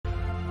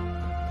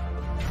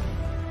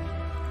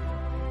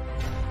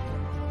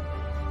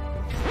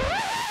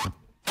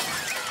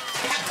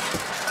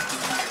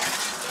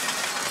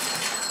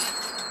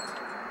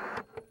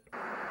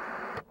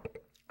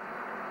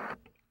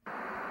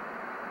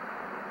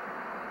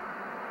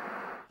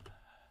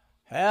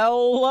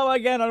Hello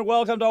again and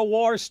welcome to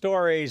War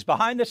Stories,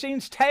 behind the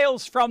scenes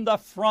tales from the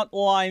front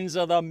lines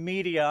of the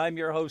media. I'm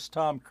your host,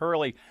 Tom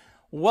Curley.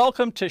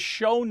 Welcome to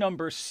show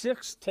number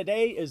 6.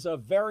 Today is a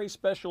very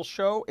special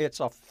show. It's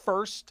a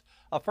first.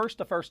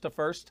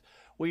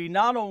 We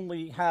not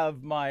only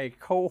have my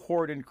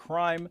cohort in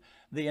crime,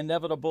 the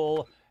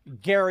inevitable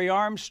Garry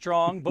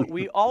Armstrong, but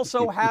we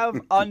also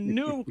have a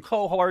new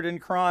cohort in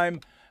crime,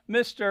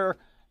 Mr.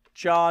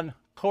 John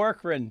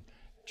Corcoran.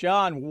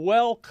 John,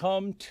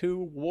 welcome to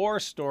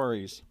War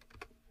Stories.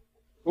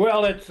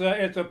 Well, it's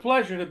a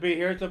pleasure to be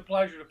here. It's a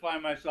pleasure to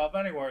find myself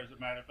anywhere, as a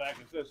matter of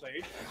fact, at this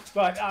age.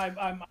 But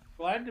I'm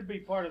glad to be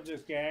part of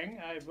this gang.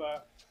 I've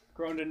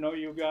grown to know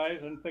you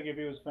guys and think of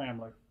you as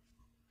family.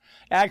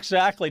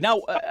 Exactly.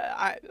 Now,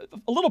 a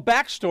little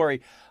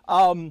backstory.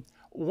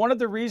 One of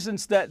the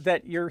reasons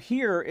that you're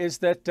here is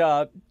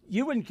that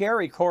you and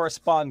Garry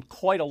correspond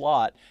quite a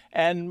lot.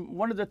 And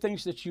one of the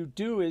things that you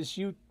do is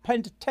you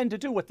tend to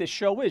do what this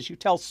show is. You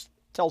tell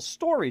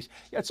stories.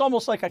 It's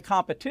almost like a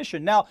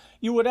competition. Now,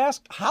 you would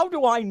ask, how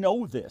do I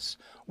know this?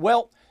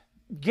 Well,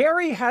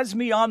 Garry has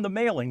me on the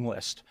mailing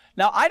list.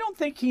 Now, I don't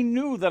think he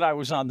knew that I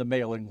was on the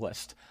mailing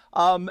list.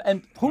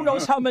 And who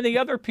knows how many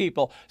other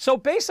people. So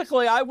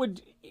basically,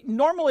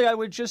 normally I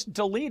would just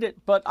delete it,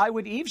 but I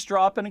would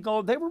eavesdrop and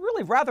go, they were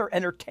really rather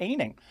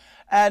entertaining.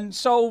 And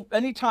so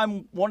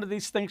anytime one of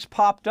these things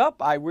popped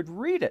up, I would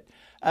read it.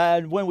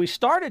 And when we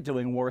started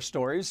doing War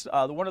Stories,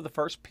 one of the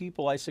first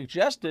people I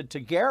suggested to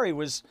Garry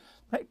was,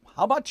 hey,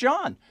 how about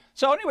John?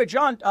 So anyway,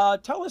 John,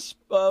 tell us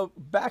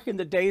back in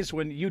the days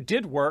when you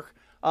did work,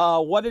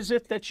 what is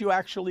it that you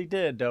actually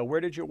did?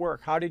 Where did you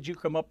work? How did you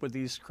come up with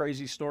these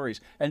crazy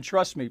stories? And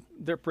trust me,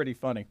 they're pretty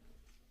funny.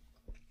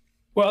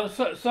 Well,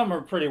 some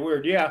are pretty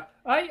weird. Yeah,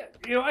 I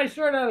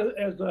started out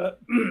as a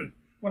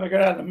when I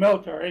got out of the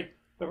military.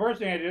 The first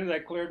thing I did is I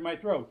cleared my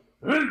throat.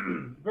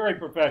 Very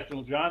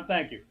professional, John.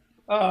 Thank you.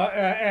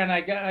 And I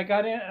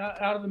got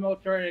out of the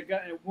military.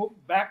 I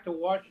moved back to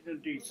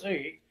Washington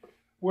D.C.,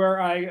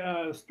 where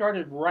I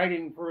started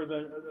writing for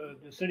the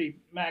city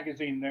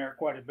magazine there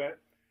quite a bit.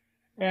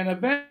 And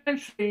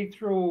eventually,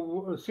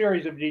 through a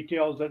series of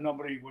details that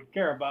nobody would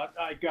care about,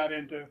 I got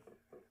into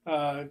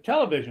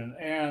television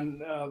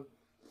and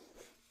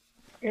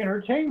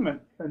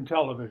entertainment and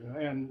television.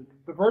 And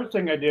the first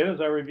thing I did is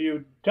I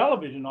reviewed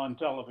television on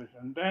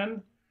television.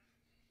 Then,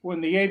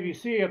 when the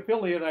ABC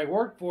affiliate I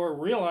worked for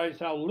realized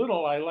how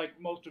little I liked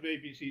most of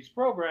ABC's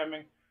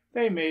programming,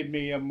 they made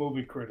me a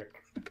movie critic.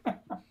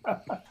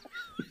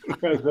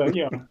 Because,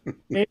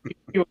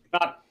 ABC was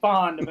not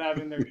fond of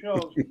having their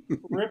shows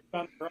ripped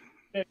on their own.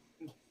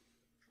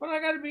 But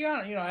I got to be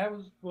honest, I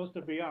was supposed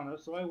to be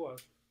honest, so I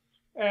was.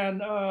 And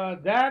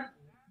that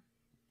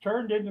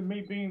turned into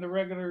me being the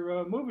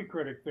regular movie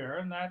critic there,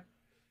 and that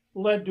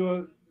led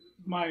to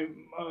my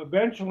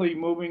eventually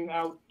moving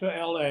out to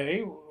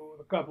LA with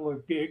a couple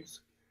of gigs,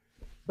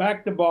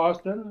 back to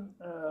Boston,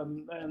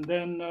 and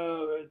then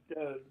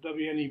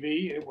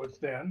WNEV, it was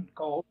then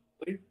called,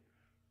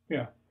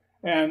 yeah,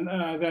 and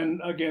then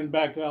again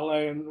back to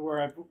LA, and where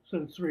I've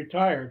since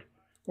retired,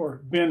 or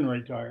been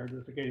retired,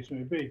 as the case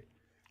may be.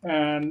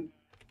 And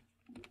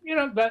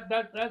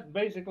that's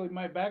basically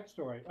my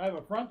backstory. I have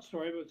a front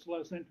story, but it's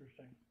less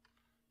interesting.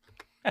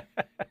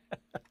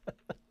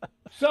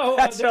 So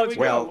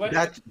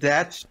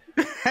that's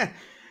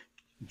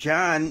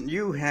John,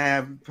 you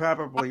have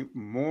probably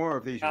more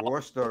of these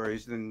war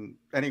stories than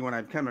anyone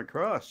I've come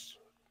across.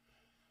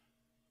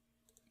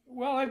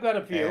 Well, I've got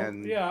a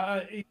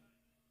few.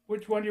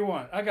 Which one do you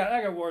want? I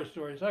got war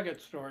stories. I got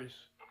stories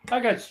I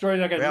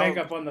can make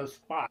up on the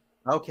spot.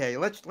 Okay,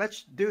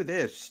 let's do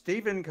this.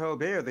 Stephen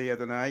Colbert the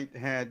other night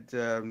had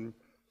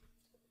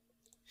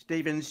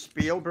Steven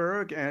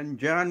Spielberg and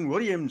John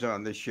Williams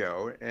on the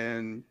show,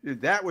 and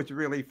that was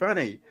really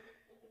funny.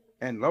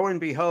 And lo and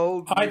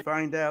behold, we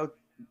find out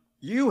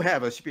you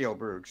have a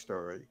Spielberg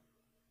story.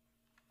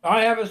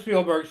 I have a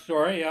Spielberg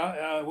story,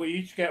 yeah. We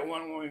each get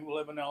one when we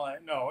live in LA.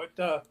 No,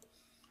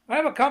 I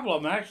have a couple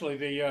of them, actually.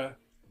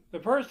 The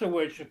first of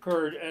which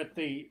occurred at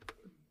the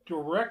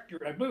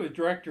I believe the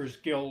Directors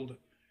Guild.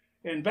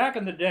 And back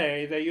in the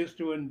day, they used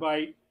to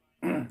invite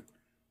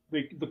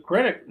the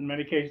critic, in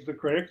many cases the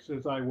critics,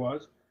 as I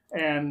was,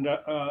 and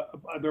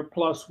their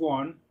plus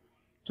one,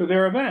 to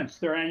their events,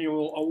 their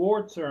annual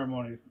award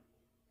ceremonies.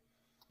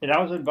 And I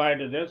was invited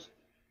to this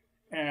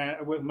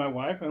with my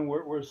wife, and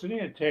we're sitting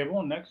at a table,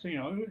 and next thing you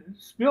know,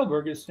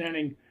 Spielberg is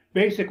standing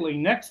basically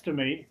next to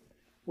me,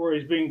 where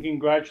he's being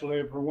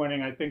congratulated for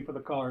winning, I think, for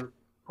The Color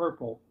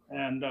Purple,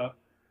 and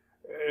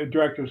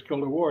Directors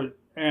Guild Award.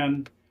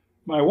 And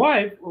my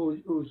wife,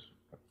 who's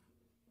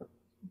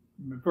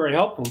very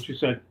helpful, she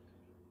said,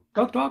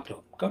 go talk to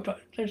him. Go talk.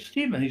 There's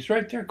Steven. He's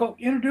right there. Go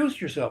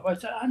introduce yourself. I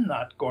said, I'm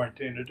not going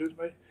to introduce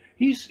myself.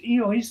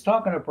 He's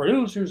talking to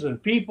producers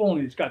and people,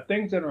 and he's got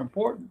things that are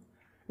important.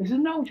 He said,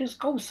 no, just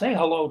go say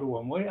hello to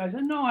him, will you? I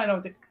said, no, I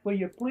don't think, will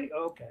you please?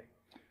 Okay.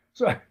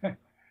 So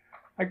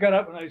I got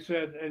up and I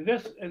said,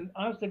 and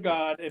honest to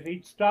God, if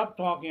he'd stopped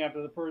talking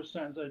after the first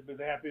sentence, I'd be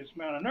the happiest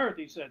man on earth.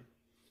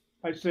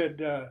 I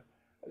said,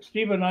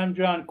 Stephen, I'm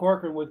John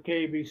Corcoran with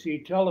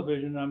KBC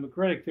Television. I'm a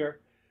critic there,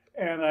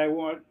 and I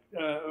want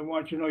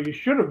you to know you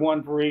should have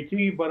won for ET,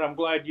 but I'm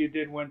glad you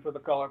did win for The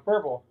Color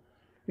Purple.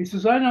 He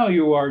says, I know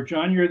you are,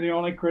 John. You're the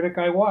only critic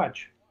I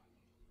watch.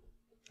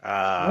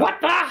 What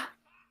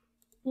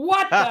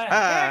the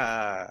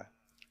heck?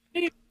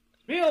 Steven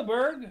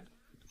Spielberg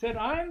said,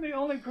 I'm the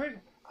only critic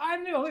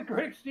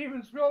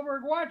Steven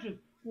Spielberg watches.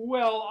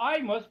 Well, I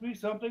must be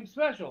something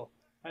special.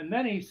 And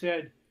then he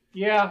said,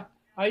 yeah,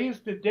 I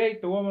used to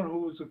date the woman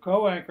who was a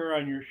co-anchor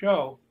on your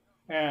show,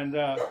 and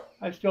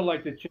I still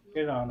like to check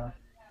in on her.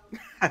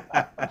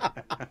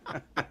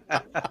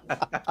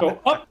 So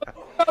up,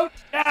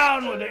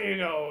 down with the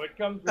ego. It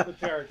comes with the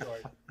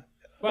territory.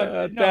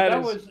 But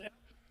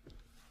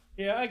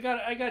yeah, I got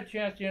a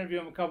chance to interview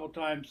him a couple of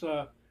times,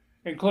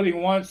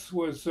 including once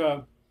was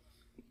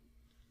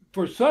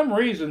for some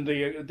reason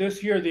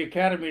this year the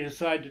Academy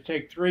decided to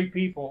take three of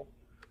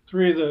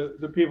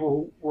the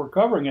people who were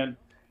covering it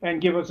and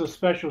give us a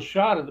special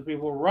shot of the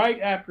people right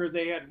after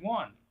they had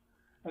won,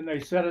 and they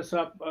set us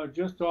up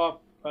just off.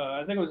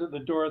 I think it was at the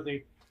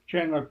Dorothy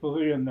Chandler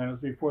Pavilion. That was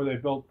before they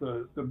built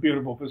the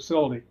beautiful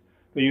facility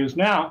they use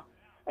now,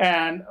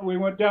 and we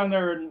went down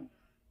there and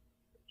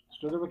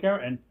stood up the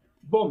camera and.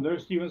 Boom,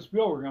 there's Steven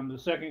Spielberg. I'm the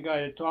second guy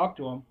to talk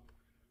to him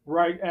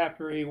right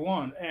after he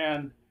won.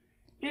 And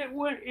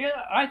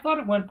I thought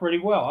it went pretty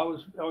well.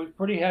 I was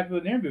pretty happy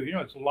with the interview. You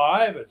know, it's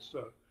live. It's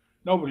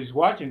nobody's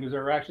watching because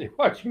they're actually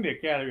watching the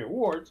Academy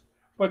Awards.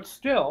 But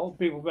still,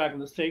 people back in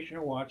the station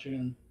are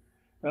watching,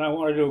 and I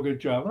want to do a good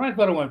job. And I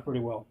thought it went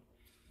pretty well.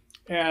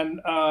 And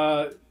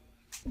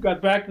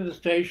got back to the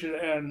station,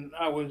 and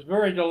I was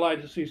very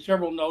delighted to see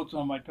several notes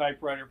on my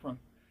typewriter from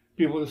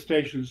people at the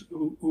stations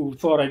who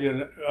thought I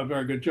did a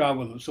very good job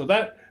with them. So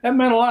that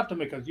meant a lot to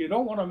me because you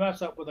don't want to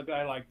mess up with a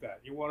guy like that.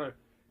 You want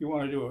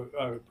to do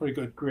a pretty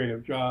good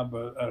creative job,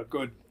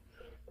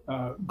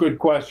 good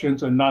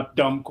questions and not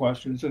dumb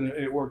questions, and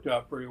it worked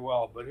out pretty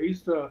well. But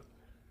he's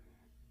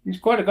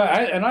quite a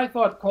guy. And I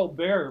thought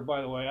Colbert, by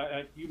the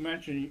way, you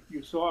mentioned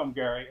you saw him,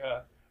 Garry.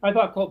 I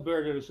thought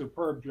Colbert did a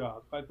superb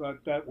job. I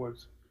thought that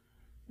was,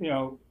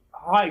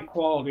 high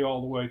quality all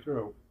the way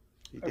through,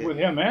 with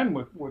him and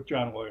with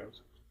John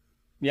Williams.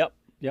 Yep.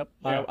 Yeah.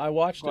 I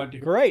watched it.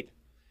 Great.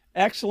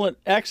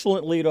 Excellent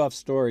leadoff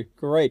story.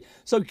 Great.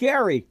 So,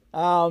 Garry,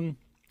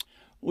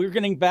 we're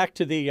getting back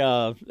to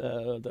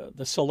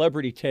the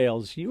celebrity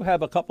tales. You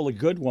have a couple of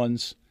good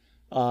ones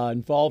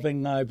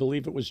involving, I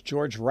believe it was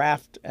George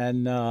Raft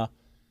and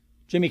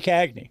Jimmy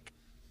Cagney.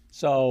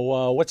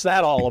 So, what's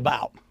that all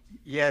about?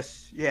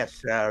 Yes.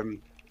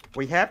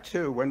 We have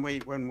to when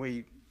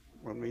we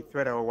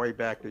thread our way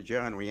back to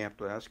John, we have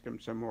to ask him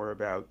some more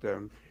about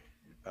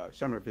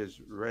some of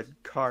his red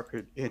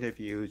carpet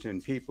interviews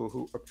and people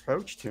who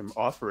approached him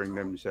offering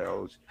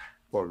themselves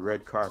for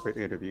red carpet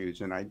interviews.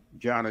 And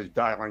John is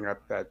dialing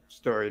up that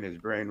story in his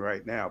brain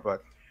right now.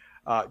 But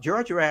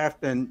George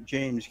Raft and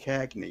James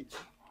Cagney,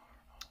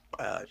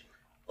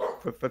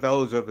 for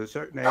those of a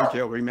certain age,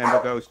 you'll remember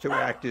those two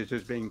actors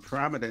as being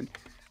prominent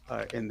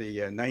in the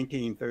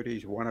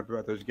 1930s Warner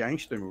Brothers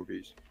gangster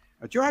movies.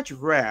 George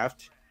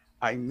Raft,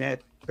 I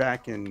met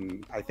back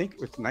in, I think it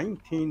was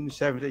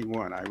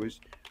 1971. I was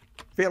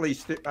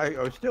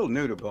still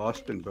new to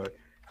Boston, but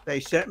they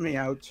sent me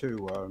out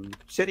to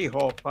City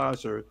Hall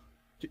Plaza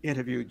to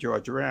interview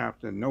George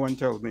Raft, and no one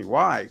told me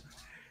why.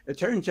 It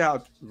turns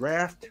out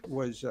Raft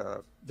was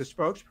the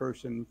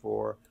spokesperson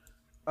for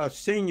a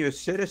senior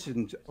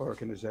citizens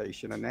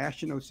organization, a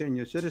national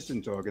senior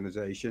citizens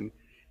organization,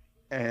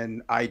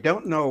 and I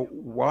don't know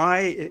why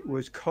it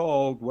was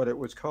called what it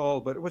was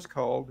called, but it was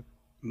called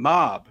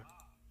Mob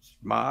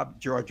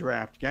George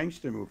Raft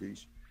Gangster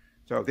Movies.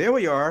 So there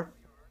we are,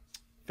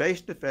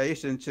 face to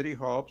face in City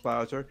Hall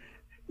Plaza.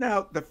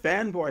 Now, the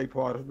fanboy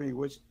part of me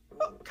was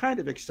kind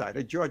of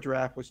excited. George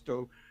Raft was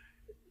still,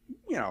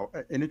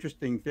 an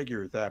interesting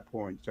figure at that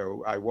point.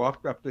 So I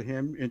walked up to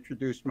him,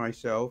 introduced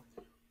myself,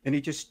 and he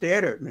just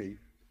stared at me.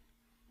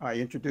 I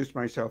introduced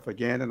myself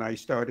again, and I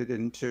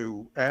started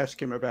to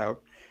ask him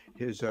about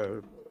his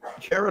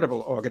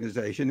charitable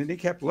organization, and he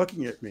kept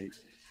looking at me.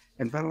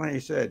 And finally I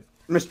said,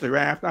 Mr.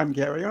 Raft, I'm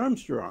Garry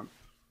Armstrong.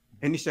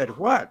 And he said,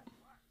 what?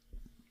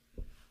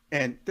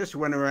 And this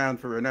went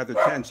around for another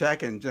 10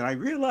 seconds, and I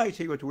realized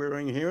he was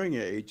wearing hearing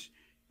aids,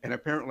 and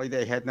apparently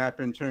they had not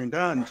been turned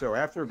on. So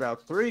after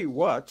about 3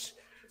 whats,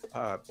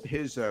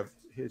 his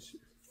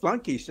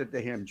flunky said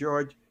to him,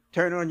 George,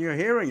 turn on your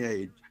hearing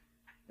aids.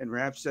 And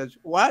Raft says,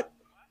 what?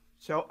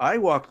 So I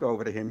walked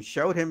over to him,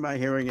 showed him my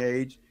hearing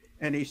aids,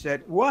 and he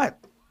said, what?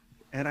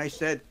 And I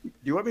said, do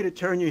you want me to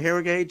turn your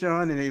hearing aids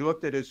on? And he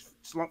looked at his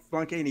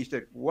flunky and he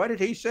said, what did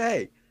he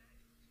say?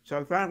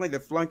 So finally the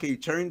flunky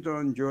turns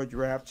on George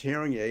Raft's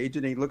hearing aids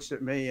and he looks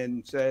at me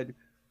and said,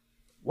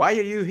 why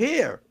are you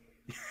here?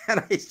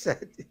 And I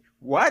said,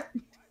 what?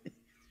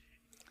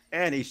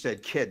 And he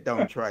said, kid,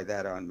 don't try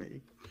that on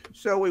me.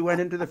 So we went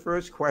into the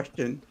first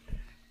question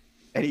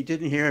and he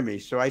didn't hear me.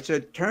 So I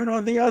said, turn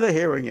on the other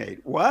hearing aid.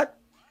 What?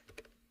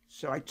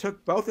 So I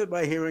took both of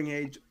my hearing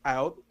aids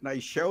out and I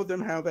showed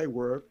them how they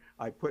work.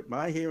 I put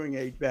my hearing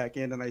aid back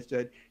in and I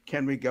said,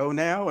 "Can we go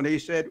now?" And he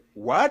said,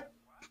 "What?"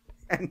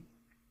 And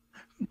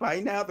by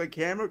now the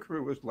camera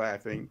crew was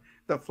laughing,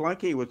 the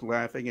flunky was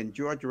laughing, and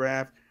George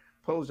Raft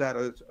pulls out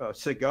a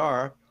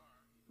cigar,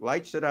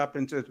 lights it up,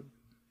 and says,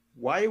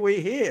 "Why are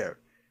we here?"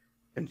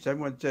 And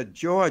someone said,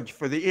 "George,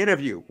 for the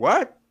interview."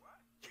 What?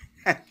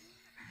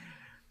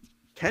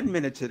 10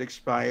 minutes had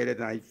expired,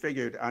 and I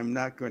figured I'm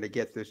not going to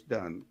get this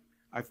done.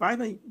 I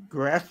finally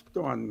grasped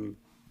on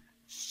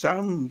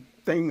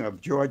something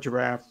of George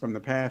Raft from the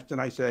past, and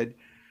I said,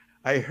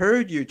 "I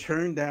heard you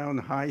turn down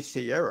High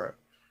Sierra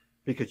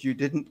because you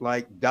didn't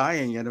like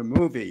dying in a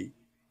movie."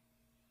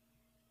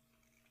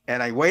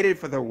 And I waited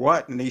for the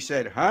what, and he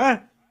said,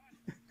 "Huh?"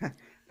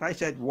 I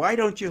said, "Why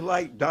don't you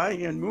like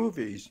dying in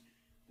movies?"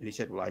 And he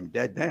said, "Well, I'm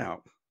dead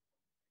now."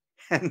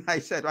 And I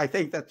said, "I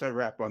think that's a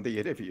wrap on the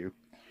interview."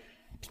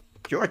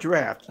 George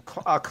Raft,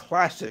 a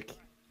classic.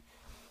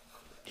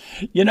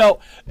 You know,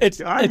 it's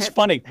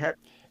funny.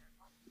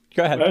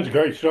 Go ahead. That's a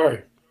great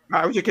story.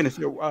 I was just going to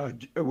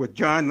say, with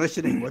John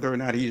listening, whether or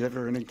not he's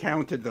ever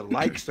encountered the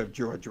likes of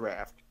George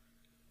Raft.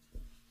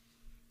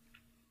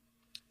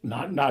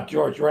 Not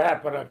George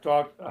Raft, but I've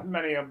talked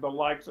many of the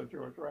likes of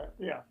George Raft.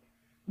 Yeah,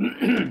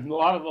 a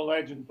lot of the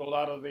legends, a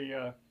lot of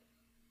the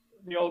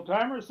old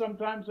timers.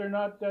 Sometimes they're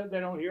not,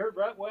 they don't hear it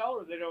that well,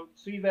 or they don't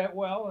see that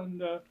well,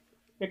 and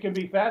it can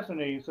be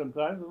fascinating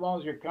sometimes. As long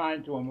as you're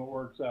kind to them, it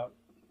works out.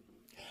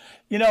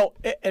 You know,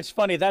 it's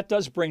funny. That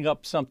does bring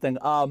up something.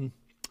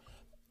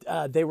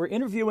 They were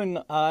interviewing,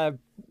 I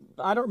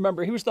don't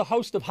remember, he was the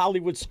host of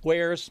Hollywood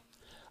Squares,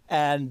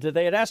 and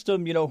they had asked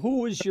him, you know, who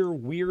was your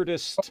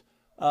weirdest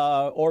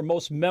or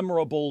most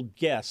memorable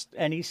guest?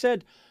 And he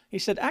said,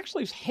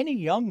 actually, it's Henny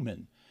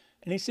Youngman.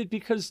 And he said,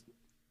 because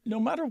no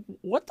matter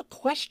what the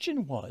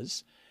question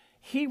was,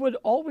 he would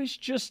always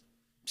just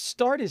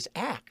start his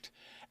act.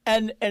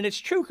 And it's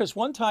true, because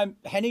one time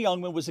Henny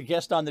Youngman was a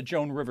guest on the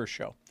Joan Rivers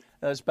Show.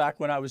 That was back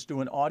when I was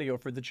doing audio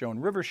for the Joan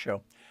Rivers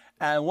Show.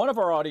 And one of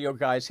our audio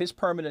guys, his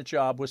permanent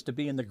job was to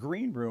be in the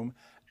green room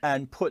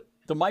and put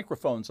the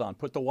microphones on,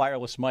 put the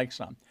wireless mics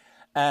on.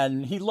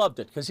 And he loved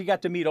it because he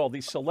got to meet all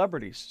these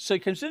celebrities. So he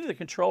comes into the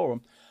control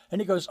room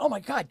and he goes, "Oh my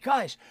God,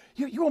 guys,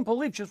 you won't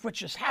believe just what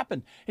just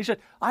happened." He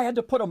said, "I had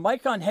to put a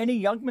mic on Henny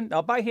Youngman."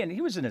 Now by hand,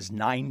 he was in his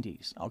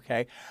 90s,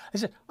 okay? I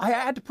said, "I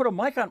had to put a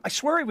mic on. I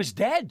swear he was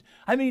dead.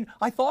 I mean,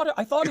 I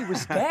thought he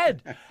was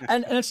dead."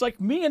 and it's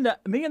like me and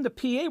the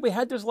PA, we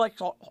had to like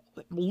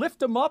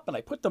lift him up, and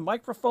I put the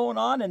microphone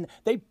on, and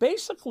they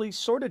basically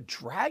sort of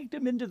dragged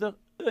him into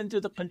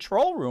the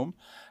control room,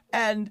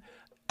 and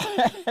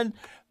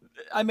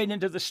I mean,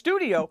 into the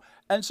studio.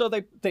 And so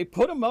they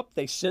put him up,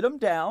 they sit him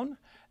down,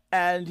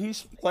 and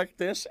he's like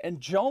this.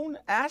 And Joan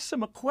asks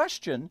him a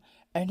question,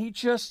 and he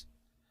just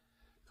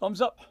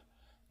comes up,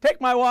 "Take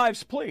my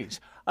wives, please."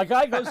 A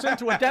guy goes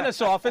into a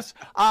dentist's office.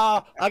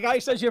 A guy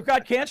says, "You've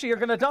got cancer, you're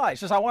going to die." He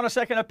says, "I want a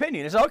second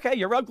opinion." He says, "Okay,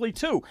 you're ugly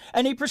too."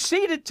 And he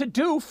proceeded to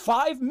do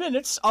 5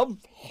 minutes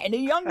of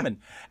Henny Youngman.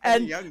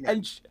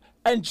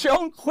 And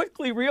Joan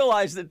quickly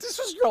realized that this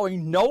was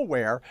going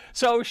nowhere,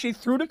 so she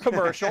threw the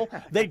commercial.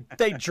 They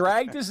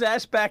dragged his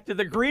ass back to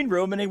the green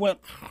room, and he went,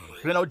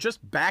 you know,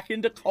 just back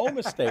into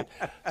coma state.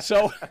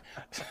 So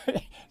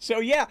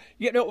yeah,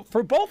 you know,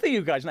 for both of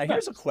you guys. Now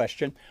here's a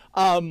question.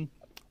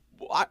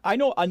 I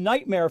know a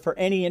nightmare for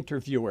any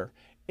interviewer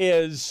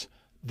is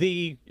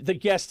the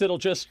guest that'll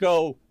just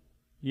go,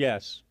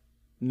 "Yes,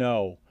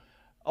 no,"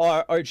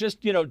 or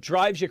just, you know,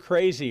 drives you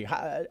crazy.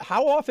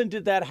 How often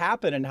did that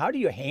happen, and how do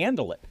you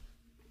handle it?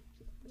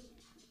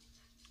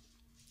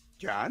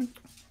 John?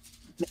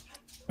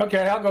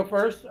 Okay, I'll go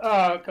first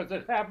because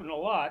it's happened a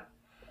lot.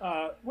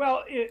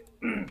 Well,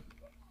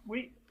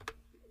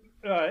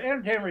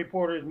 entertainment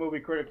reporters,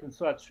 movie critics, and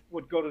such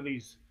would go to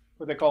these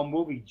what they call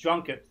movie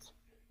junkets,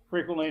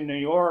 frequently in New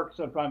York,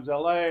 sometimes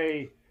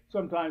L.A.,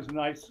 sometimes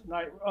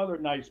other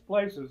nice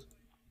places,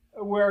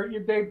 where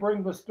they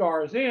bring the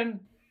stars in.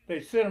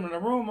 They sit them in a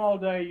room all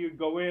day. You'd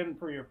go in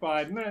for your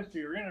 5 minutes, do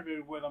your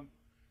interview with them,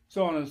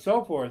 so on and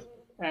so forth.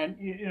 And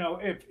you know,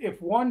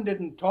 if one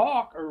didn't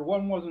talk or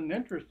one wasn't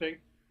interesting,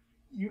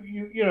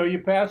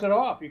 you pass it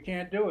off. You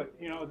can't do it.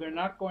 You know, they're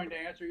not going to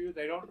answer you.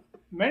 They don't.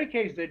 In many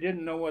cases, they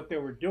didn't know what they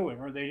were doing,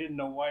 or they didn't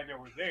know why they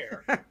were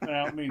there. And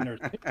I don't mean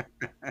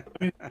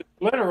they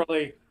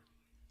literally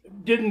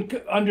didn't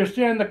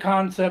understand the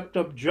concept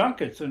of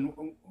junkets, and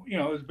you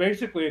know, it was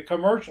basically a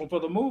commercial for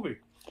the movie.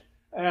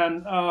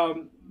 And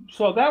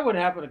so that would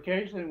happen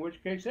occasionally. In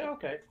which case,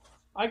 okay,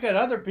 I got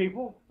other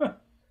people.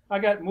 I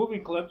got movie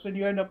clips, and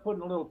you end up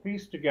putting a little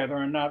piece together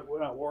and not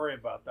worry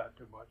about that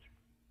too much.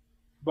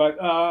 But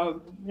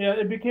yeah,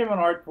 it became an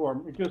art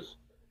form. It just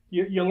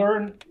you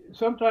learn.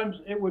 Sometimes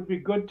it would be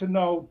good to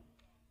know.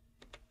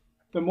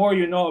 The more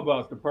you know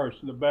about the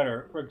person, the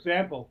better. For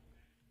example,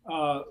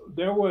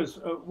 there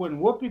was when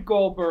Whoopi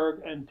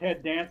Goldberg and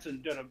Ted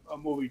Danson did a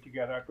movie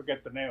together. I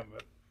forget the name of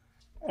it,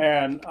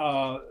 and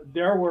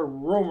there were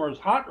rumors,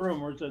 hot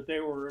rumors, that they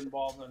were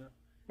involved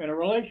in a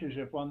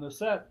relationship on the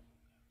set.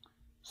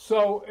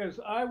 So as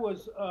I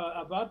was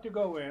about to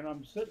go in,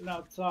 I'm sitting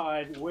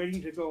outside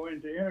waiting to go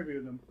in to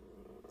interview them.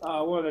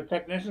 one of the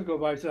technicians go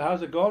by and said,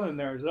 "How's it going in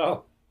there?"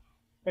 So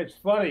it's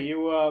funny.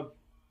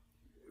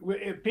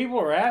 If people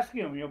are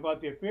asking them,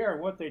 about the affair,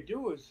 what they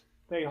do is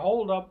they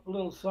hold up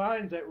little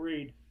signs that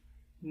read,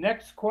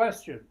 "Next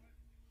question,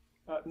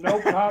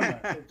 no comment."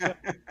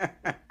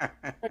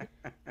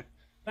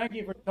 Thank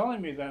you for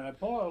telling me that. I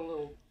pull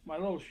out my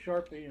little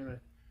Sharpie and I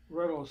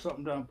write a little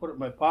something down, put it in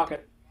my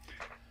pocket,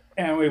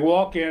 and we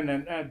walk in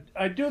and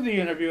I do the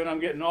interview and I'm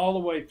getting all the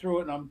way through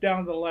it and I'm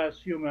down to the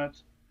last few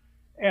minutes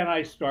and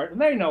I start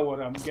and they know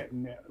what I'm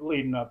getting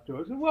leading up to.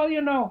 I said,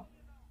 well,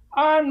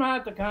 I'm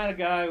not the kind of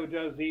guy who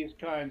does these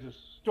kinds of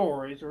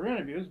stories or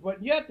interviews,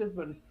 but yet there's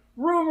been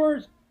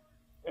rumors.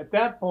 At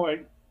that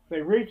point,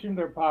 they reach in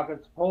their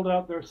pockets, hold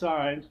out their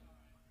signs.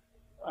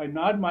 I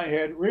nod my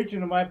head, reach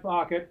into my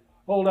pocket,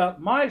 hold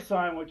out my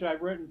sign, which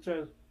I've written,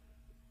 says,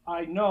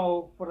 "I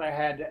know, but I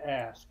had to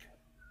ask."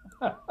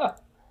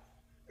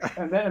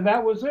 and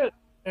that was it.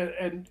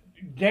 And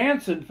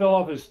Danson fell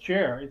off his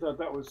chair. He thought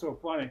that was so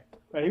funny.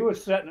 But he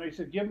was sitting there. He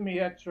said, "Give me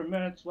extra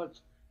minutes.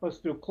 Let's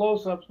do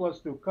close-ups. Let's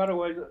do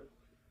cutaways."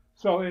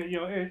 So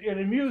it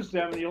amused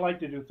them, and you like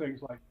to do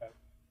things like that.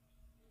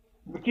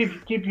 But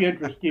keep you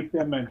interested. Keep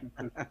them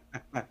interested.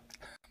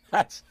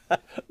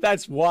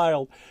 That's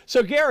wild.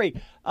 So Garry,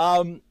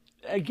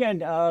 again,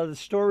 the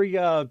story,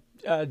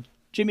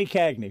 Jimmy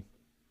Cagney.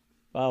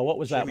 What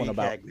was that one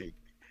about?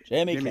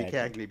 Jimmy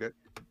Cagney. But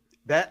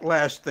that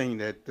last thing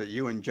that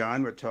you and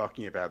John were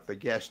talking about, the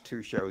guest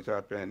who shows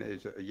up and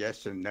is a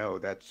yes and no,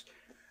 that's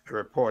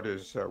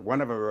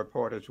one of a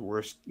reporter's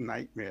worst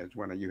nightmares,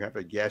 when you have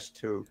a guest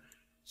who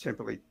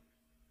simply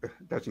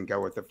doesn't go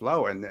with the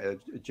flow. And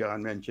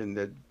John mentioned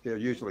that they're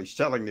usually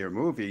selling their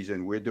movies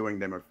and we're doing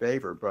them a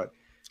favor. But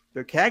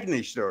the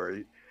Cagney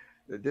story,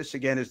 this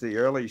again is the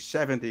early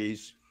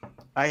 70s.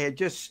 I had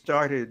just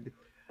started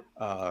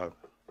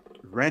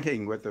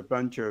renting with a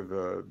bunch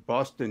of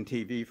Boston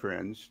TV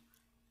friends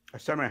a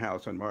summer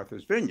house on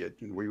Martha's Vineyard,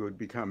 and we would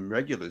become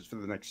regulars for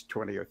the next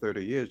 20 or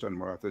 30 years on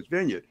Martha's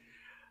Vineyard.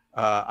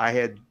 I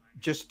had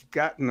just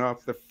gotten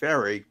off the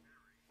ferry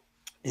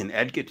in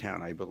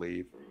Edgartown, I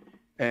believe,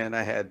 and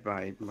I had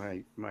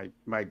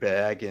my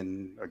bag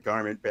and a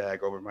garment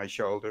bag over my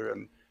shoulder,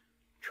 and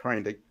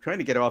trying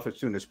to get off as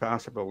soon as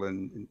possible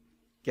and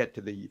get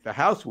to the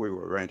house we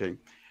were renting.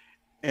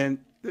 And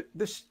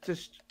this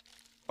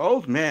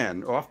old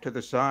man off to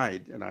the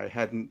side, and I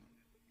hadn't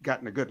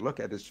gotten a good look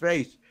at his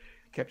face,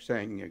 kept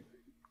saying,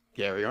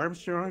 "Garry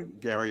Armstrong,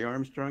 Garry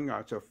Armstrong."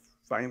 So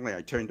finally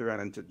I turned around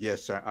and said,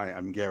 "Yes,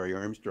 I'm Garry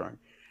Armstrong."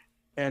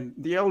 And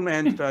the old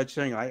man started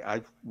saying,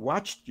 I've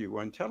watched you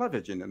on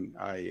television and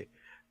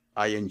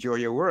I enjoy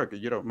your work.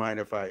 You don't mind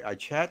if I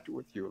chat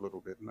with you a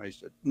little bit? And I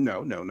said,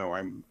 no,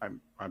 I'm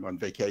on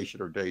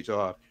vacation or days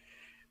off.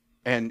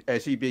 And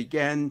as he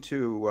began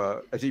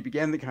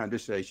the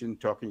conversation,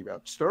 talking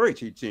about stories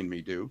he'd seen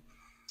me do,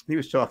 he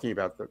was talking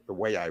about the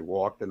way I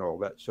walked and all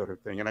that sort of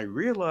thing. And I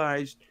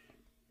realized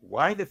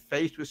why the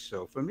face was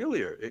so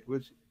familiar. It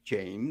was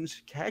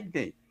James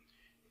Cagney.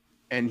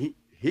 And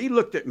he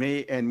looked at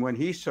me, and when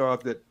he saw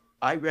that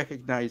I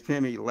recognized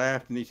him, he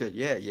laughed and he said,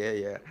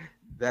 yeah,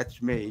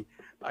 that's me.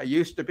 I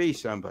used to be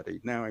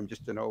somebody. Now I'm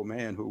just an old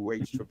man who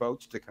waits for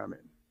boats to come in.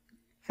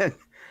 And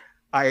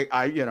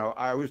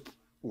I was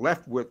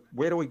left with,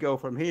 where do we go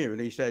from here?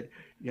 And he said,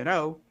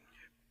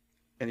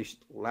 and he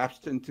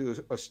lapsed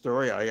into a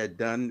story I had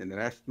done, and then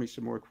asked me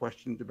some more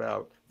questions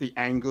about the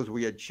angles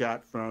we had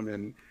shot from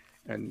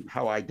and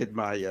how I did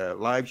my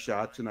live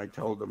shots. And I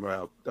told him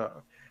about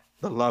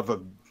the love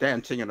of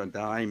dancing on a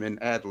dime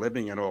and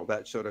ad-libbing and all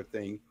that sort of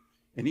thing.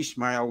 And he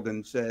smiled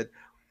and said,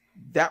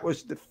 that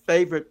was the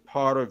favorite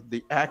part of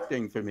the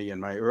acting for me in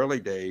my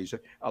early days.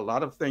 A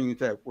lot of things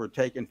that were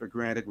taken for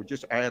granted were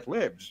just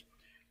ad-libs.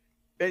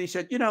 And he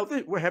said,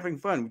 we're having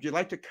fun. Would you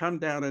like to come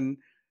down and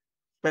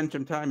spend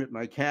some time at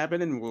my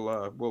cabin, and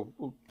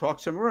we'll talk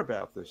some more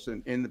about this?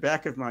 And in the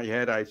back of my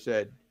head, I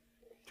said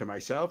to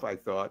myself, I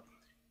thought,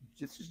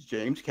 this is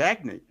James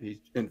Cagney. He's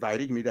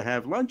inviting me to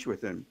have lunch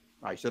with him.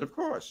 I said, of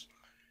course.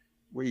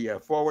 We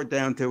forward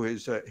down to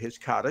his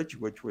cottage,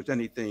 which was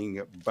anything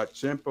but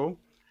simple.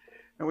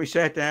 And we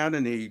sat down,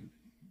 and he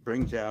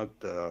brings out,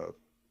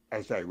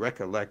 as I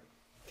recollect,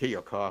 tea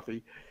or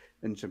coffee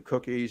and some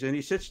cookies. And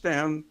he sits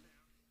down,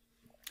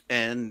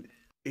 and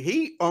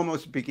he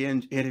almost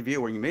begins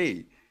interviewing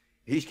me.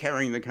 He's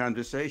carrying the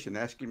conversation,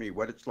 asking me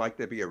what it's like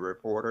to be a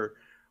reporter,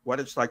 what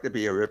it's like to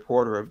be a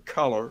reporter of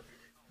color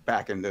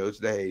back in those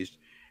days.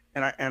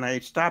 And I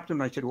stopped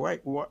him and I said, why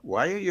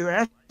are you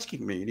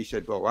asking me? And he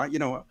said,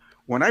 well,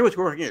 when I was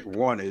working at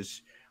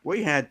Warner's,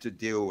 we had to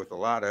deal with a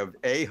lot of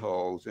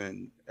a-holes,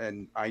 and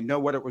I know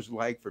what it was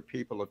like for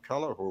people of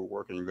color who were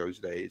working those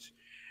days.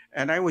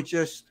 And I was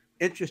just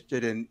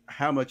interested in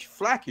how much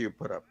flack you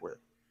put up with.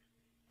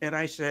 And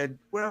I said,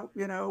 well,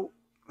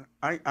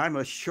 I'm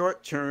a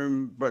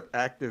short-term but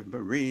active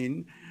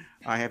Marine.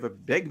 I have a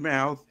big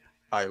mouth.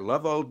 I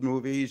love old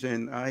movies,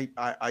 and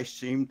I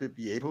seem to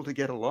be able to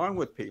get along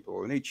with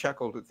people. And he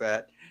chuckled at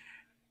that.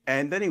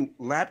 And then he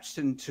lapsed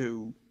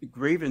into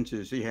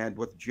grievances he had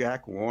with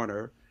Jack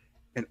Warner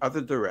and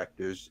other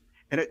directors.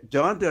 And it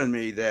dawned on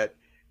me that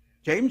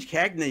James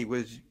Cagney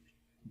was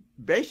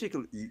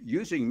basically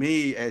using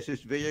me as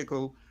his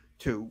vehicle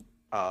to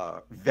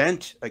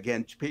vent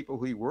against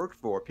people he worked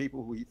for,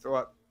 people who he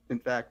thought, in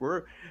fact,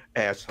 were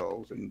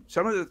assholes. And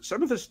some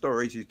of the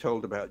stories he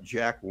told about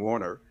Jack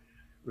Warner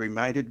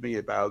reminded me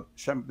about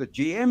some of the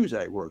GMs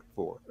I worked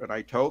for. And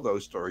I told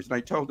those stories. And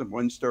I told him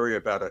one story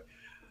about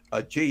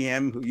a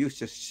GM who used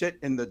to sit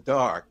in the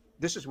dark.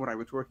 This is when I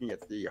was working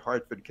at the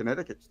Hartford,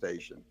 Connecticut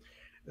station.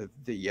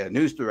 The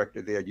news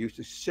director there used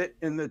to sit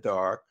in the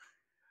dark.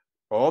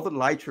 All the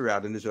lights were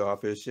out in his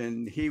office,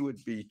 and he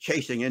would be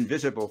chasing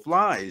invisible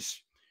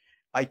flies.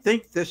 I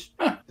think this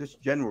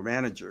general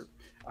manager,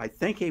 I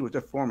think he was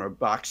a former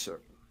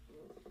boxer,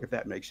 if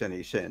that makes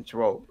any sense.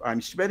 Well,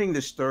 I'm spinning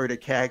this story to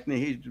Cagney.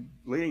 He's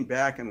leaning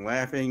back and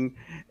laughing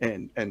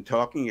and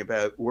talking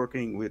about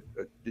working with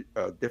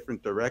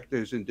different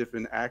directors and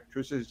different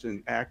actresses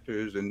and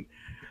actors. And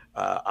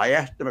I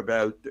asked him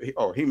about,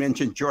 he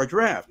mentioned George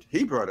Raft.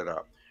 He brought it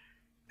up.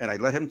 And I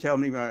let him tell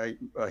me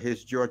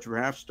his George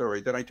Raft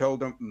story. Then I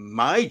told him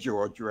my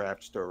George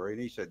Raft story.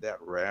 And he said, that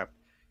Raft,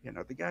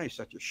 the guy is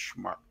such a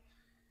schmuck.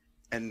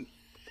 And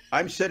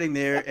I'm sitting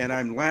there and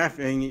I'm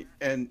laughing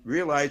and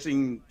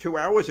realizing 2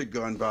 hours had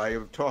gone by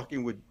of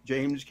talking with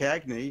James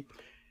Cagney.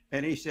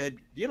 And he said,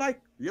 do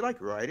you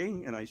like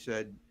writing? And I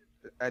said,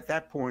 at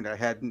that point, I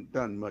hadn't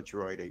done much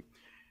writing.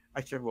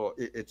 I said, well,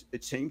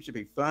 it seems to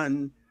be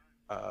fun.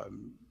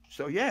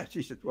 So yes,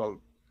 he said,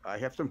 well, I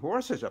have some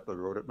horses up the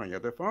road at my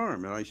other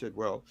farm. And I said,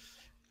 well,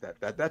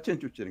 that's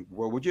interesting.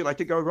 Well, would you like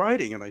to go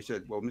riding? And I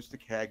said, well, Mr.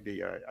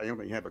 Cagney, I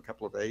only have a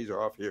couple of days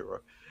off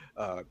here.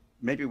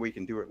 Maybe we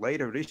can do it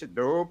later. And he said,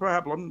 no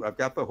problem. I've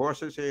got the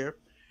horses here.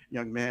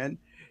 Young man,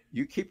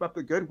 you keep up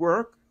the good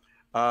work.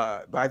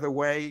 By the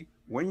way,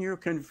 when you're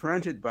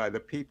confronted by the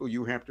people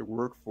you have to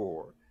work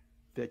for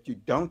that you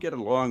don't get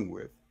along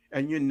with,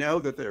 and you know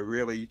that they're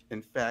really,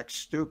 in fact,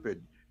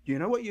 stupid, do you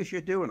know what you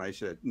should do? And I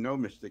said, no,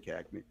 Mr.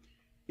 Cagney.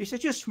 He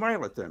said, just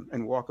smile at them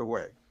and walk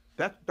away.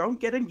 Don't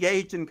get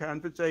engaged in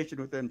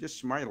conversation with them. Just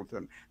smile at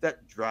them.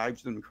 That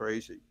drives them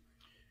crazy.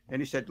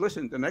 And he said,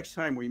 listen, the next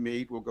time we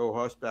meet, we'll go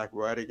horseback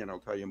riding and I'll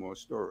tell you more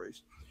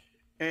stories.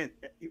 And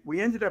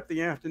we ended up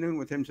the afternoon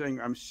with him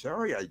saying, I'm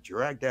sorry I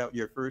dragged out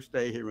your first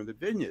day here in the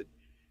Vineyard.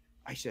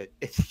 I said,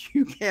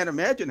 you can't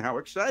imagine how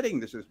exciting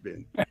this has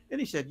been. And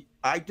he said,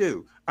 I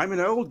do. I'm an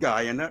old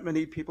guy and not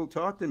many people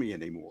talk to me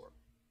anymore.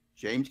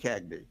 James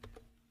Cagney.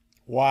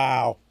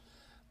 Wow.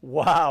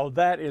 Wow,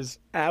 that is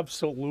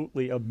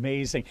absolutely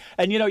amazing.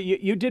 And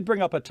you did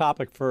bring up a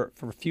topic for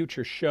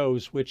future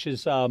shows, which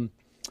is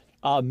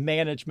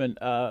management.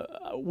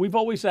 We've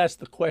always asked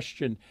the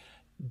question,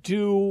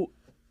 do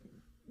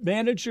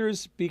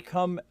managers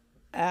become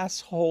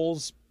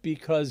assholes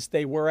because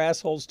they were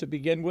assholes to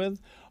begin with,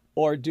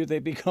 or do they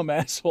become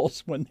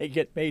assholes when they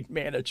get made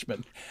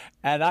management?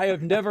 And I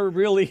have never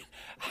really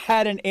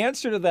had an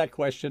answer to that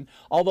question,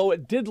 although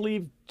it did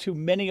lead to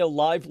many a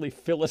lively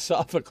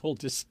philosophical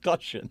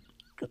discussion,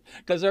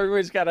 because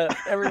everybody's got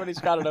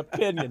an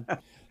opinion.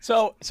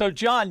 So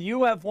John,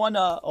 you have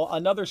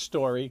another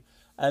story,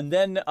 and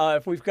then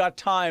if we've got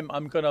time,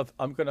 I'm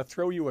gonna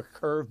throw you a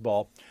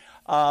curveball.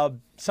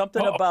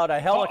 Something about a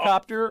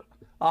helicopter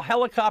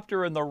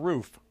in the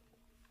roof.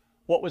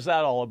 What was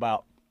that all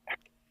about?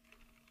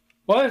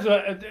 Well,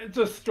 it's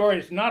a story.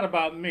 It's not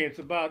about me. It's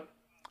about,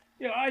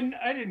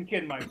 I didn't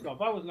kid myself.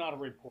 I was not a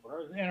reporter. I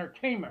was an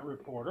entertainment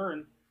reporter.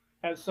 And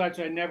as such,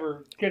 I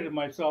never kidded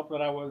myself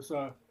that I was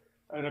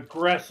an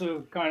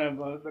aggressive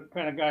the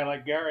kind of guy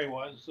like Garry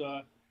was,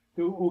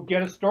 who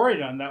get a story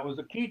done. That was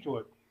the key to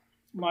it.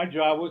 My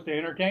job was to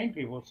entertain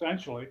people,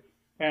 essentially.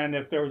 And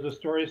if there was a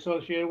story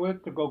associated with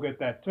it, to go get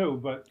that too.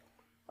 But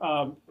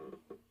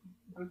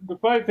the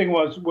funny thing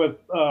was with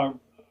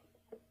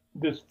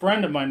this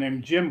friend of mine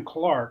named Jim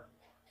Clark,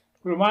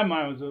 who in my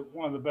mind was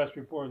one of the best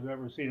reporters I've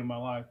ever seen in my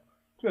life.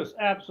 Just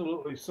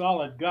absolutely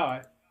solid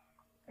guy,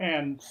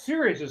 and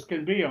serious as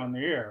can be on the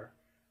air.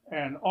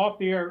 And off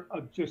the air,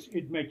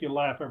 it'd make you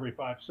laugh every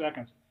 5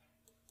 seconds.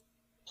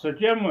 So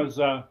Jim was,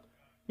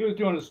 he was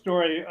doing a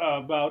story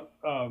about,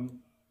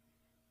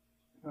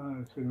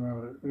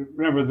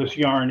 remember this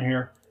yarn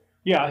here.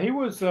 Yeah, he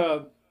was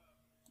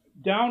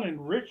down in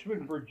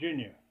Richmond,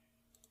 Virginia,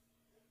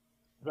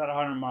 about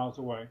 100 miles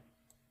away.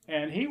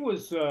 And he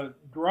was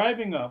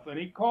driving up, and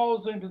he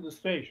calls into the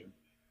station.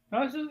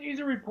 Now, he's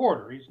a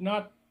reporter. He's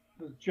not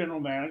the general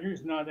manager.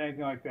 He's not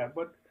anything like that.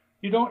 But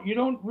you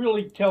don't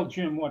really tell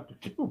Jim what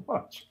to do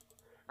much,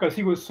 because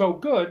he was so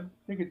good.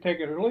 He could take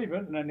it or leave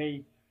it, and then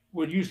he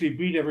would usually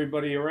beat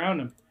everybody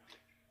around him.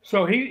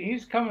 So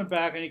he's coming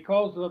back, and he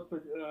calls up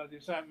the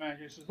assignment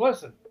manager. He says,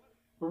 "Listen,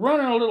 we're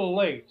running a little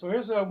late. So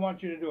here's what I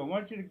want you to do. I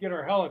want you to get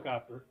our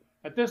helicopter."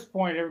 At this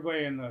point,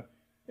 everybody in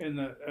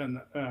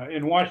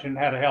Washington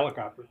had a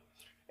helicopter,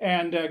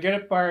 and get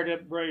it fired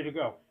up, ready to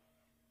go,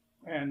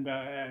 and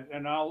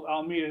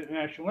I'll meet at the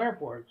National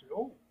Airport. Said,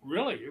 "Oh,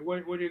 really?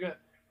 What do you got?"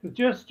 Said,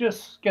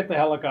 just get the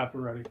helicopter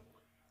ready.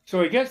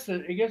 So he gets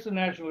the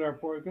National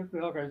Airport, gets the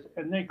helicopter,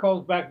 and then he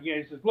calls back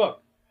again. He says,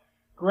 "Look,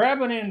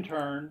 grab an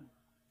intern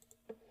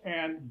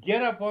and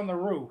get up on the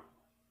roof.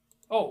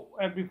 Oh,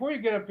 and before you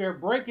get up there,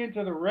 break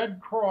into the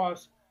Red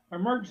Cross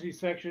emergency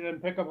section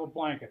and pick up a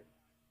blanket.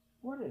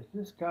 What is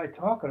this guy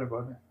talking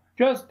about?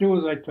 Just do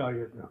as I tell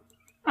you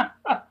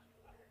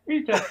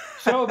to do.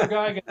 So the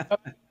guy gets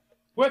up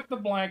with the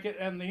blanket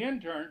and the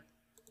intern.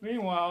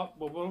 Meanwhile,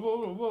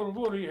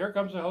 here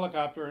comes the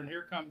helicopter, and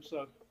here comes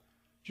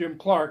Jim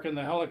Clark in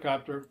the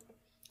helicopter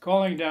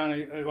calling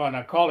down, well,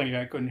 not calling,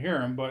 I couldn't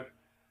hear him, but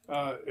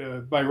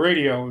by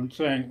radio and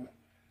saying,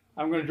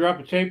 I'm going to drop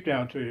a tape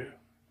down to you.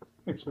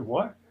 I said,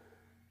 what?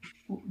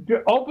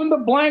 Open the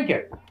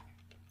blanket.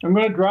 I'm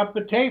going to drop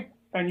the tape,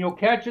 and you'll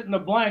catch it in the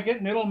blanket,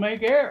 and it'll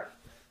make air.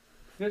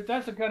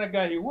 That's the kind of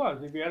guy he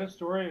was. If he had a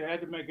story that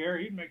had to make air,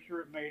 he'd make sure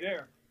it made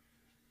air.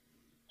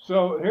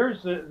 So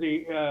here's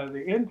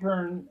the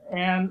intern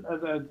and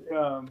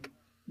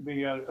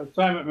the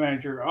assignment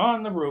manager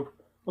on the roof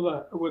with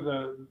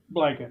a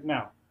blanket.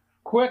 Now,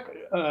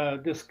 quick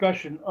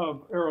discussion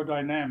of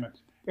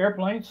aerodynamics.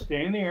 Airplanes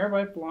stay in the air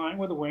by flying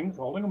with the wings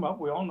holding them up.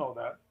 We all know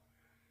that.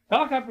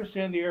 Helicopters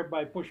stay in the air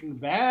by pushing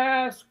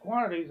vast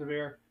quantities of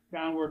air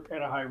downward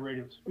at a high rate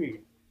of speed.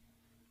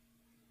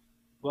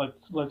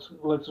 Let's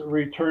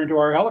return to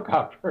our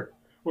helicopter,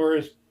 where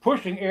it's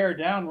pushing air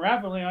down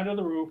rapidly onto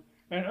the roof,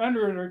 and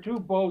under it are two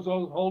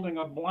bozos holding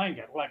a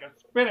blanket like a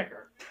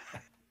spinnaker.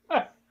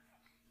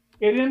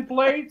 It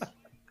inflates,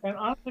 and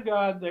honest to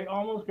God, they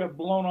almost got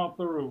blown off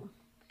the roof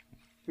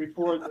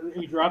before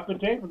he dropped the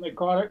tape, and they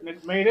caught it, and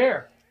it made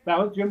air. That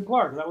was Jim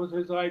Clark. That was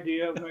his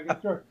idea of making a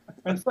story.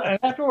 And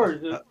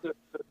afterwards, the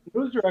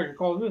news director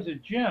called me and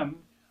said, Jim,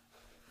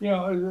 you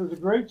know, it was a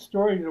great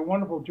story, did a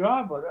wonderful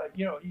job, but,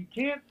 you know, you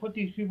can't put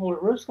these people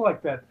at risk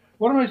like that.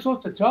 What am I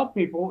supposed to tell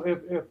people if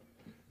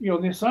you know,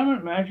 the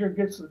assignment manager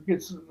gets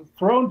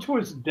thrown to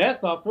his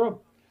death off the roof?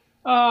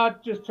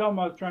 Just tell him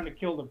I was trying to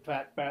kill the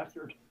fat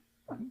bastard.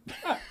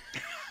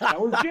 That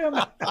was Jim.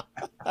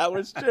 That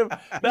was Jim.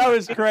 That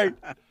was great.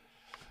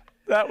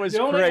 That was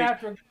the only great.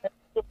 After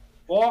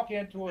walk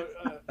into a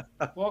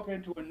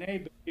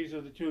NABIT, these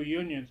are the two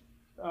unions,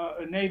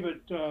 a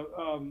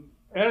NABIT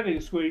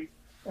editing suite,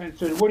 and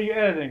said, what are you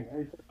editing?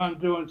 He said, I'm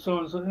doing so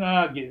and so. No,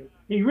 I'll get it.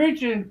 He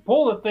reached in,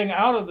 pulled the thing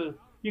out of the,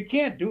 you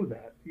can't do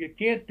that. You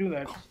can't do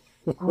that.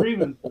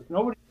 Grievances.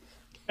 Nobody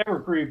ever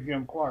grieved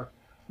Jim Clark.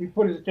 He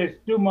put his taste,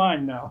 do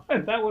mine now.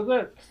 And that was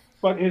it.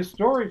 But his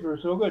stories were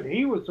so good.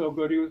 He was so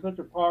good. He was such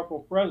a powerful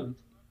presence.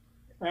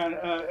 And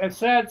a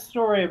sad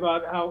story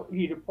about how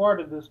he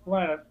departed this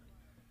planet.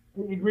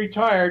 He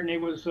retired, and he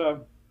was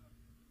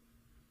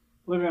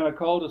living on a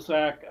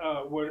cul-de-sac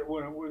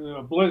when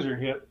a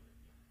blizzard hit.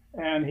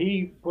 And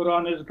he put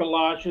on his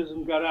galoshes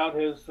and got out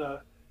his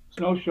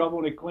snow shovel,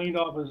 and he cleaned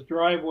off his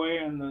driveway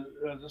and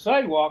the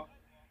sidewalk.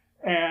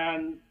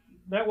 And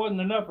that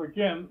wasn't enough for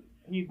Jim.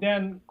 He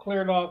then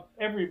cleared off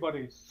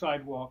everybody's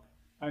sidewalk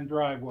and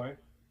driveway,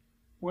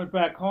 went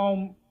back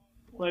home,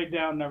 laid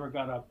down, never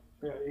got up.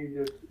 He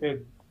just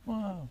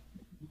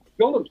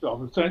killed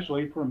himself,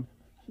 essentially, from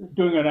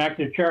doing an act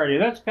of charity.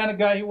 That's the kind of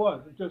guy he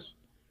was. It just,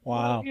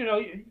 wow. You know,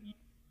 you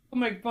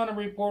make fun of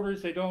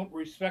reporters. They don't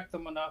respect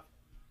them enough.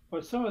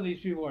 But some of these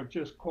people are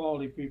just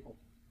quality people.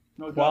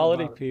 No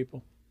quality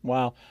people.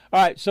 Wow.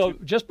 All right. So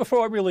just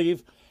before we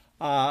leave,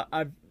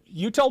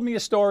 you told me a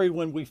story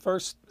when we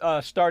first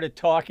started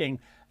talking,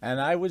 and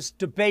I was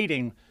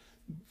debating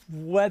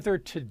whether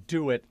to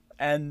do it.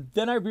 And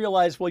then I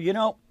realized, well, you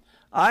know,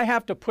 I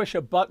have to push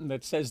a button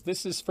that says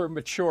this is for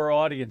mature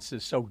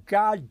audiences. So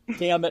God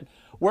damn it,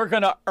 we're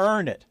going to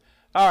earn it.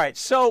 All right.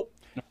 So,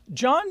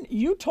 John,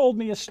 you told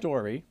me a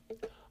story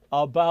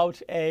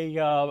about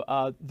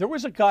there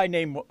was a guy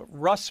named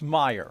Russ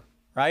Meyer,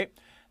 right?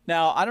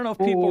 Now, I don't know if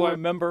people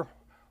remember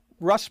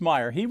Russ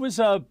Meyer. He was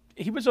a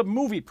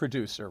movie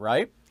producer,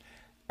 right?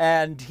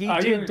 And he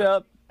did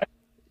go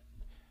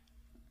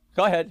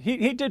ahead.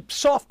 He did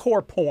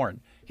softcore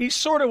porn. He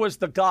sort of was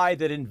the guy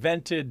that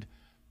invented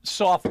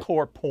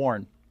softcore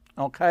porn,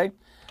 okay?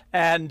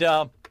 And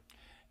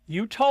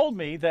you told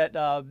me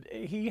that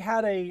he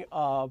had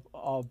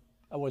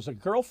was a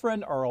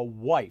girlfriend or a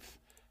wife.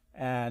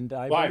 And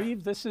I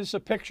believe this is a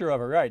picture of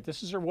her, right?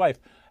 This is her wife.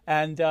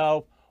 And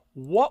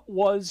what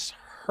was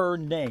her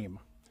name?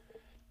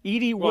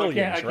 Edie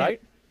Williams,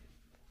 right?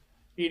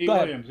 Edie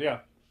Williams, yeah.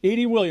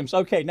 Edie Williams.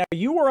 Okay, now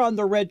you were on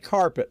the red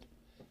carpet,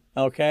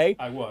 okay?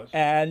 I was.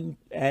 And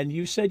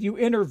you said you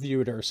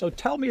interviewed her. So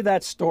tell me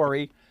that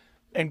story,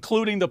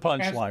 including the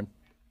punchline.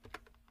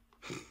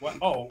 Well,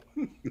 oh,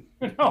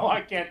 no,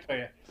 I can't tell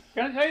you.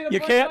 Can I tell you the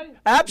punchline? You can't?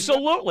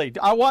 Absolutely.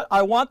 I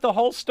want the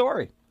whole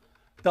story.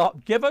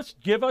 Give us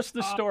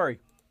the story.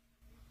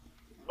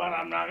 But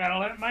I'm not gonna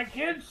let my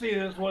kids see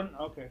this one.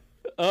 Okay.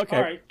 Okay.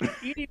 All right.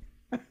 Edie,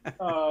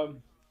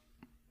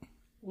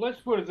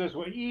 let's put it this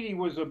way. Edie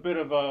was a bit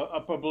of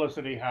a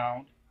publicity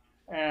hound,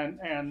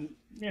 and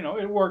you know,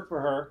 it worked for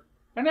her.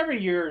 And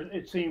every year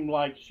it seemed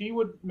like she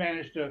would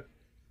manage to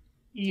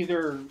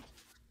either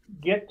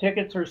get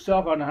tickets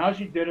herself. I don't know how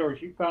she did it, or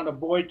she found a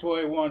boy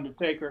toy wanted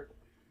to take her.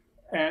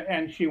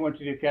 And she went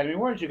to the academy.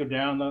 Where did she go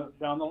down the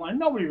line?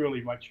 Nobody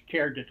really much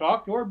cared to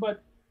talk to her,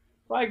 but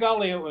by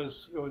golly, it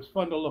was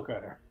fun to look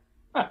at her.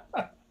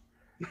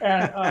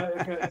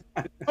 And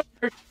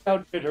she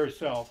outdid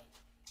herself.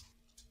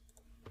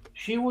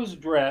 She was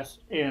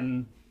dressed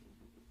in,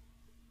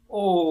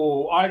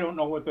 I don't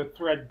know what the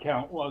thread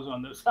count was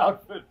on this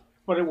outfit,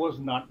 but it was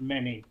not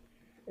many.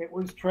 It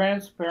was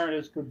transparent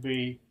as could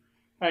be,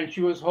 and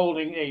she was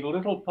holding a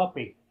little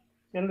puppy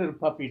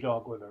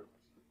dog with her.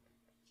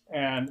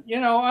 And, you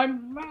know, I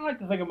like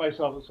to think of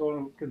myself as someone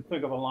who can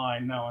think of a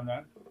line now and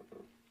then.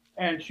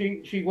 And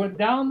she went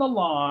down the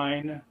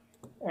line,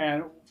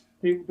 and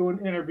people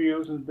doing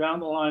interviews, and down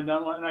the line,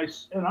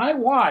 and I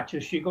watch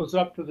as she goes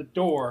up to the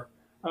door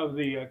of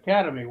the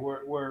academy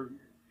where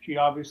she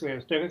obviously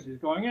has tickets. She's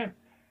going in,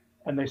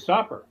 and they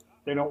stop her.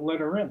 They don't let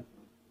her in.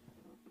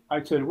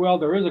 I said, well,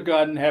 there is a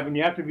God in heaven.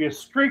 You have to be a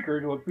streaker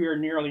to appear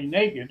nearly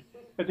naked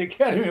at the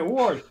Academy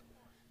Awards.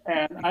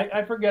 And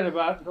I forget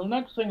about it until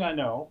next thing I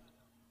know,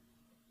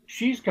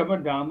 she's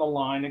coming down the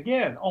line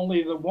again.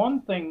 Only the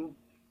one thing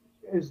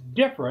is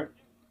different.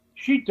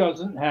 She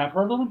doesn't have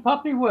her little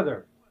puppy with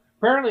her.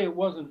 Apparently it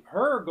wasn't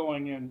her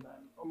going in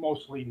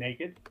mostly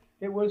naked.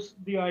 It was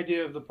the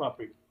idea of the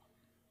puppy.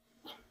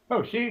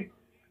 So she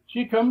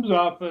comes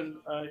up, and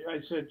I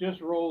said,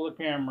 just roll the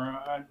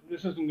camera.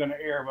 This isn't going to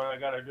air, but I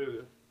got to do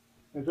this.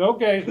 It's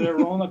okay. So they're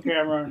rolling the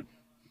camera. And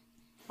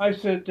I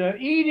said,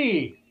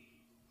 Edie,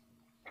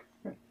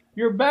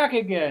 you're back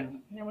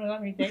again. You know,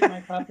 let me take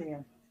my puppy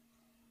in.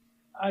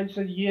 I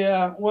said,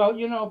 yeah. Well,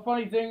 you know,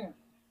 funny thing,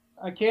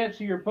 I can't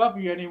see your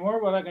puppy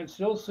anymore, but I can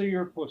still see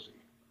your pussy.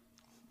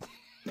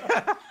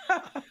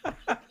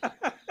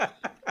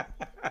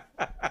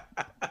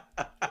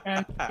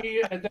 And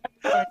he, at that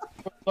point,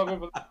 was looking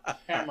for the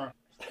camera,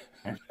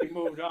 and she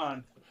moved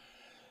on.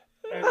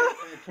 And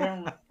the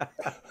camera.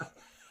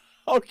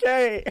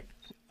 Okay.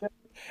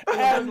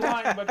 And,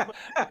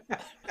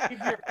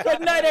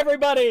 good night,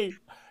 everybody.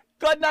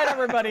 Good night,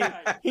 everybody.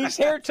 He's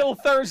here till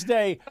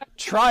Thursday.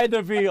 Try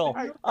the veal.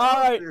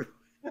 All right.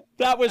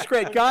 That was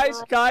great.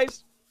 Guys,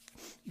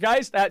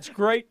 that's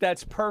great.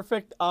 That's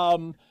perfect.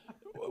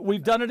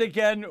 We've done it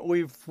again.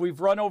 We've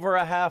run over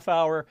a half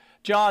hour.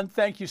 John,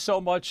 thank you so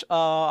much.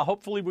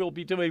 Hopefully we'll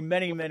be doing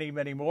many, many,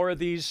 many more of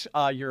these.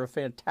 You're a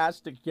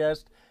fantastic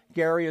guest.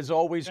 Garry, as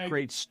always,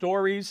 great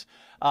stories.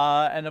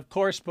 And of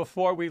course,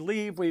 before we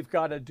leave, we've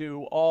got to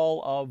do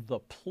all of the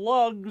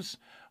plugs,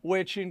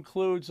 which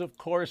includes, of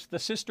course, the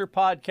sister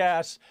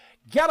podcast,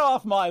 Get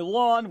Off My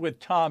Lawn with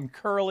Tom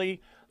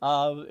Curley.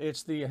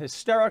 It's the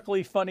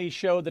hysterically funny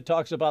show that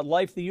talks about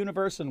life, the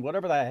universe, and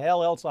whatever the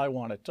hell else I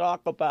want to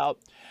talk about.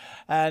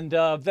 And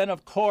then,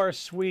 of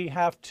course, we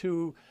have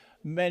to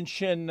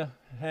mention,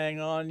 hang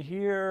on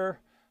here,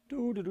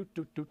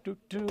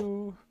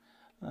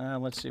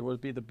 let's see what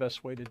would be the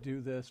best way to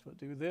do this. We'll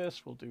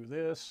do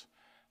this.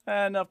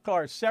 And, of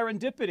course,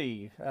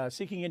 Serendipity,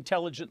 Seeking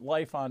Intelligent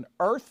Life on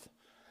Earth.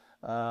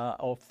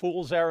 A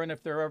fool's errand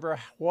if there ever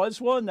was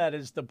one. That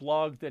is the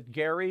blog that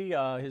Garry,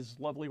 his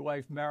lovely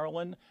wife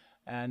Marilyn,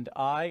 and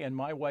I and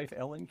my wife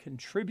Ellen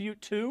contribute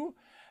to.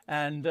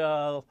 And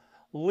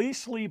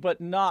leastly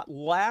but not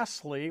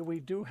lastly,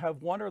 we do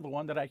have one other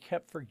one that I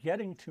kept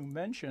forgetting to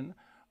mention,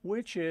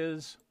 which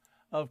is,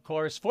 of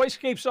course,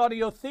 Voicescapes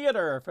Audio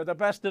Theater for the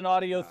best in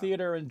audio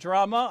theater and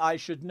drama. I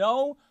should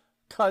know,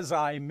 'cause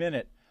I'm in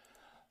it.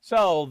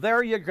 So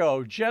there you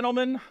go,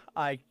 gentlemen.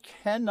 I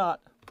cannot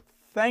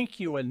thank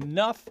you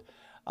enough.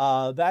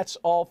 That's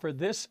all for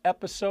this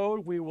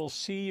episode. We will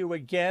see you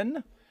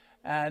again.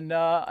 And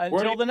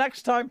until the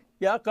next time.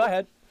 Yeah, go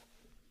ahead.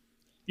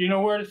 You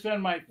know where to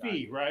send my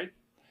fee, right?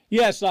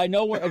 Yes, I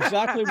know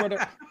exactly where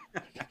to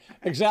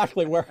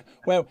exactly where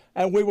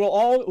and we will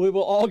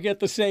all get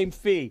the same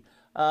fee.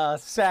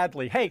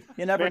 Sadly. Hey,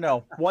 you never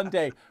know. One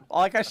day,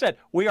 like I said,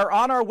 we are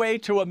on our way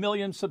to 1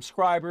 million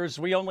subscribers.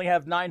 We only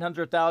have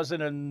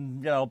 900,000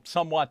 and,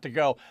 somewhat to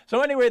go.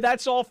 So anyway,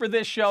 that's all for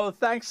this show.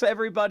 Thanks,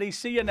 everybody.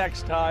 See you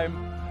next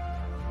time.